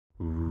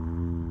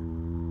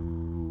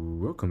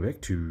Welcome back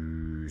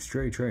to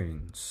Stray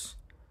Trains.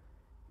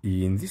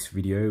 In this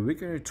video, we're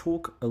going to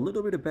talk a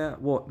little bit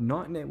about what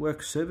night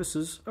network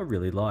services are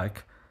really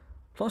like,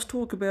 plus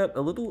talk about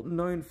a little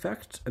known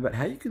fact about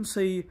how you can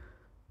see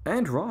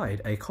and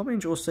ride a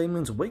Comminge or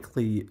Siemens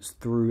weekly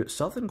through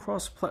Southern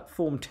Cross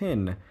Platform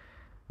 10,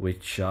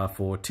 which are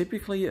for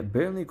typically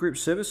Burnley Group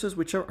services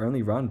which are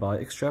only run by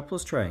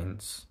Extrapolis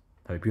trains.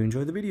 Hope you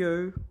enjoy the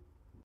video.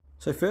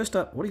 So first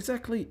up, what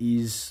exactly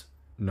is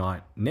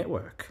night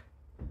network?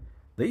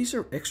 These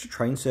are extra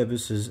train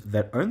services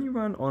that only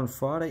run on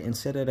Friday and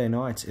Saturday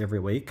nights every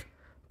week,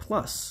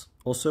 plus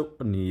also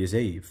on New Year's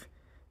Eve,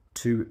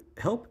 to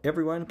help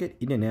everyone get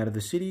in and out of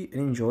the city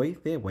and enjoy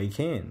their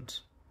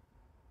weekend.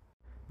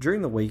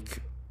 During the week,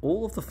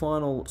 all of the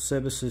final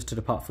services to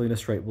depart Flinders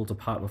Street will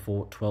depart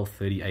before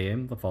 12:30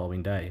 AM the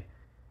following day.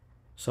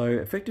 So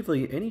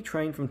effectively, any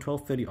train from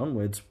 12:30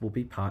 onwards will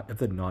be part of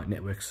the night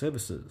network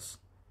services.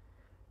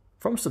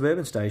 From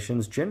suburban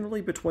stations,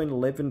 generally between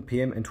 11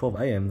 PM and 12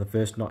 AM, the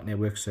first night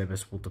network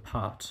service will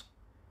depart,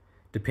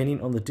 depending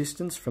on the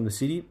distance from the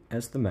city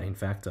as the main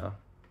factor.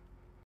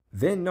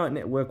 Then night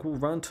network will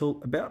run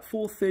till about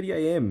 4:30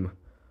 AM,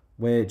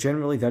 where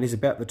generally that is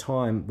about the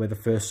time where the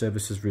first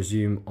services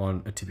resume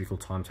on a typical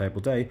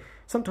timetable day.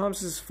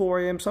 Sometimes it's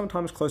 4 AM,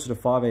 sometimes closer to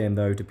 5 AM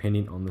though,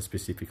 depending on the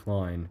specific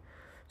line.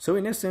 So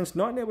in essence,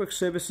 night network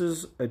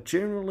services are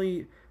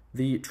generally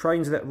the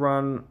trains that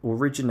run or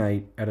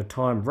originate at a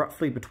time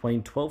roughly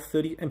between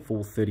 12:30 and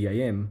 4:30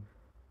 AM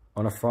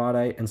on a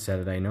Friday and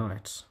Saturday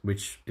night,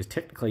 which is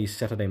technically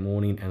Saturday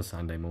morning and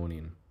Sunday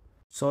morning.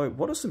 So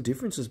what are some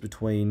differences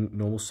between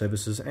normal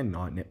services and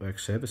night network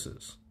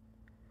services?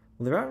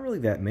 Well, there aren't really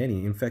that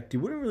many. In fact, you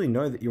wouldn't really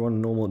know that you're on a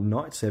normal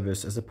night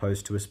service as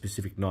opposed to a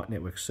specific night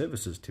network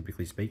services,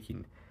 typically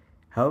speaking.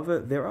 However,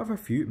 there are a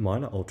few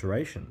minor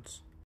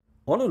alterations.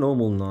 On a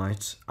normal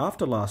night,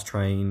 after last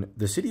train,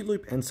 the City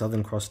Loop and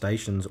Southern Cross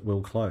stations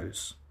will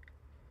close.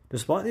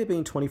 Despite there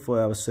being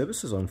 24-hour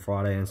services on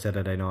Friday and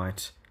Saturday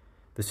night,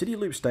 the City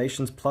Loop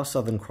stations plus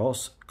Southern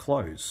Cross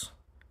close.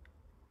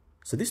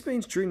 So this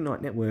means during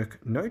night network,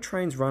 no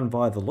trains run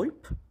via the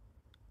Loop,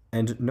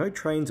 and no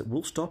trains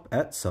will stop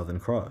at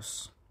Southern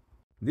Cross.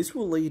 This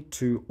will lead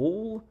to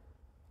all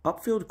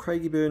Upfield,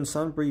 Craigieburn,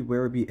 Sunbury,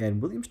 Werribee and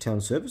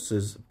Williamstown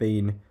services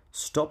being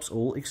stops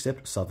all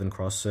except Southern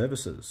Cross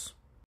services.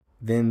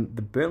 Then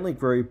the Burnley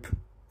Group,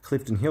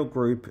 Clifton Hill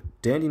Group,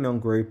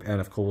 Dandenong Group,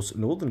 and of course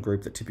Northern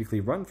Group that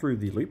typically run through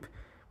the Loop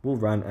will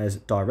run as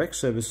direct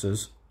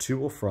services to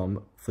or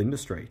from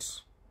Flinders Street.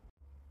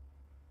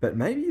 But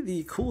maybe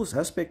the coolest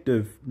aspect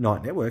of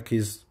night network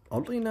is,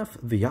 oddly enough,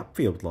 the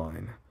Upfield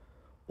line.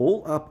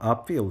 All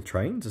Upfield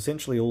trains,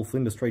 essentially all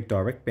Flinders Street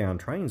direct bound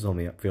trains on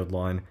the Upfield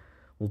line,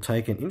 will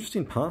take an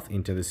interesting path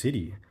into the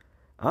city.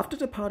 After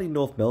departing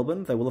North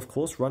Melbourne, they will of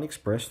course run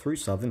express through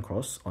Southern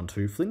Cross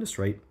onto Flinders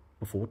Street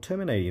before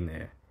terminating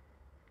there.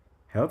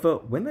 However,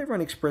 when they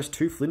run express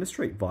to Flinders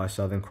Street via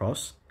Southern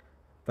Cross,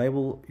 they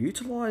will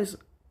utilise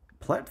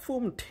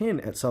Platform 10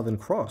 at Southern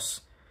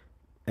Cross,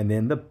 and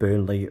then the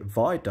Burnley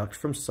Viaduct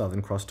from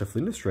Southern Cross to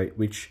Flinders Street,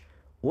 which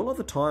all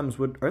other times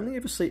would only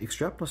ever see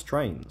Extrapolis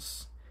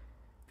trains.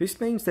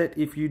 This means that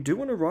if you do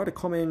want to ride a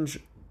Comminge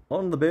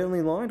on the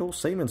Burnley line, or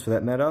Siemens for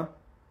that matter,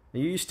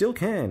 you still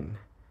can.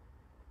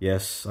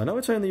 Yes, I know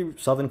it's only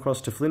Southern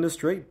Cross to Flinders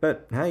Street,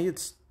 but hey,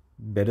 it's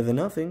better than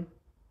nothing.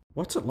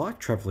 What's it like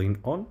travelling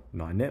on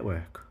night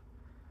network?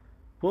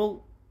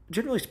 Well,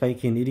 generally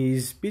speaking, it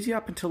is busy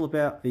up until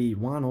about the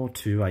 1 or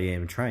 2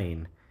 AM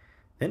train.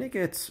 Then it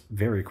gets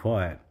very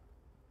quiet.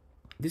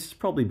 This is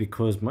probably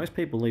because most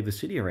people leave the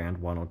city around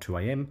 1 or 2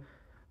 AM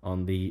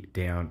on the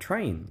down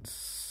trains.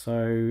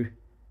 So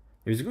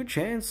there's a good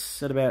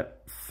chance at about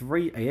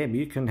 3 AM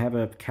you can have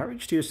a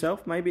carriage to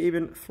yourself, maybe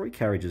even 3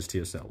 carriages to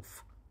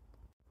yourself.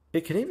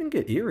 It can even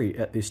get eerie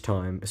at this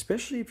time,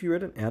 especially if you're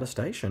at an outer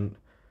station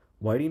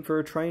waiting for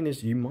a train,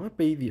 as you might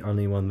be the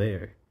only one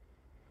there.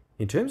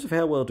 In terms of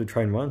how well do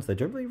train runs, they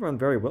generally run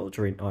very well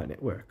during night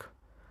network.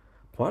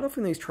 Quite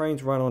often these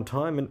trains run on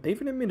time and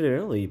even a minute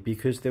early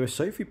because there are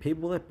so few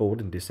people that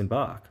board and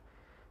disembark.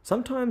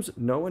 Sometimes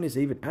no one is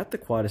even at the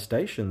quieter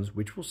stations,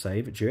 which will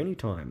save journey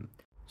time.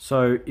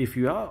 So if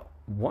you are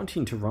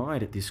wanting to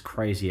ride at this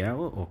crazy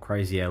hour or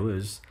crazy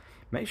hours,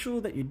 make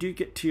sure that you do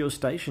get to your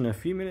station a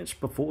few minutes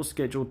before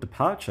scheduled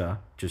departure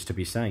just to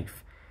be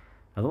safe.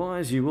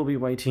 Otherwise, you will be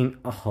waiting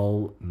a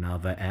whole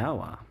nother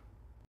hour.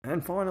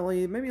 And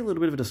finally, maybe a little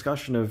bit of a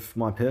discussion of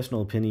my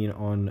personal opinion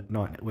on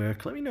night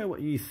network. Let me know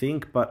what you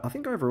think, but I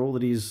think overall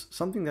it is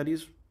something that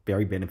is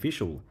very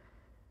beneficial.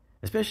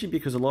 Especially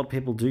because a lot of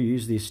people do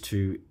use this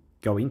to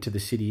go into the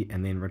city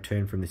and then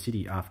return from the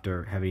city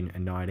after having a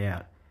night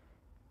out.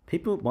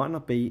 People might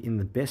not be in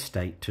the best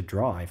state to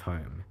drive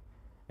home.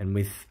 And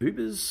with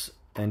Ubers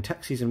and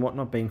taxis and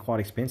whatnot being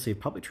quite expensive,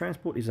 public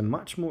transport is a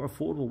much more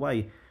affordable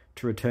way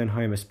to return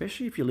home,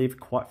 especially if you live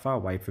quite far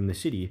away from the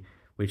city,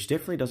 which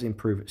definitely does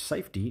improve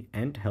safety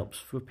and helps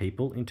for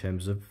people in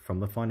terms of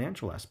from the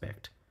financial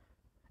aspect.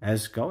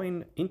 As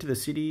going into the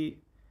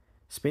city,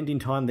 spending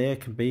time there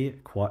can be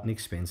quite an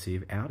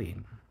expensive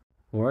outing.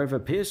 Moreover,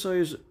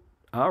 PSOs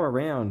are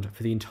around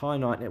for the entire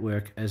night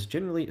network, as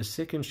generally a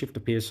second shift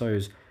of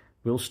PSOs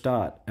will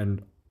start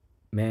and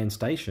man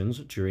stations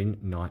during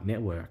night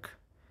network.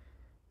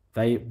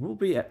 They will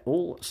be at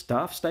all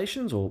staff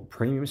stations or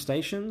premium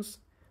stations,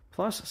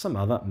 plus some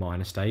other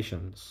minor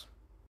stations.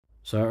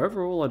 So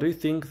overall, I do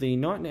think the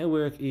night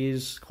network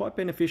is quite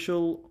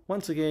beneficial.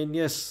 Once again,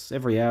 yes,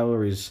 every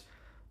hour is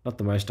not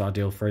the most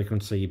ideal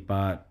frequency,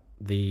 but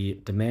the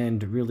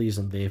demand really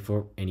isn't there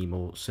for any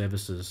more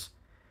services.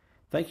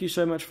 Thank you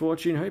so much for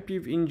watching. Hope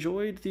you've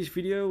enjoyed this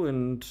video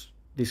and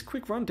this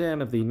quick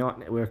rundown of the night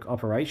network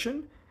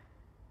operation.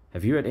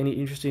 Have you had any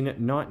interesting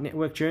night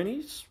network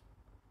journeys?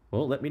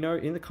 Well, let me know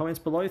in the comments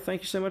below.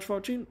 Thank you so much for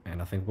watching,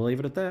 and I think we'll leave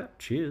it at that.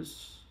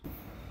 Cheers.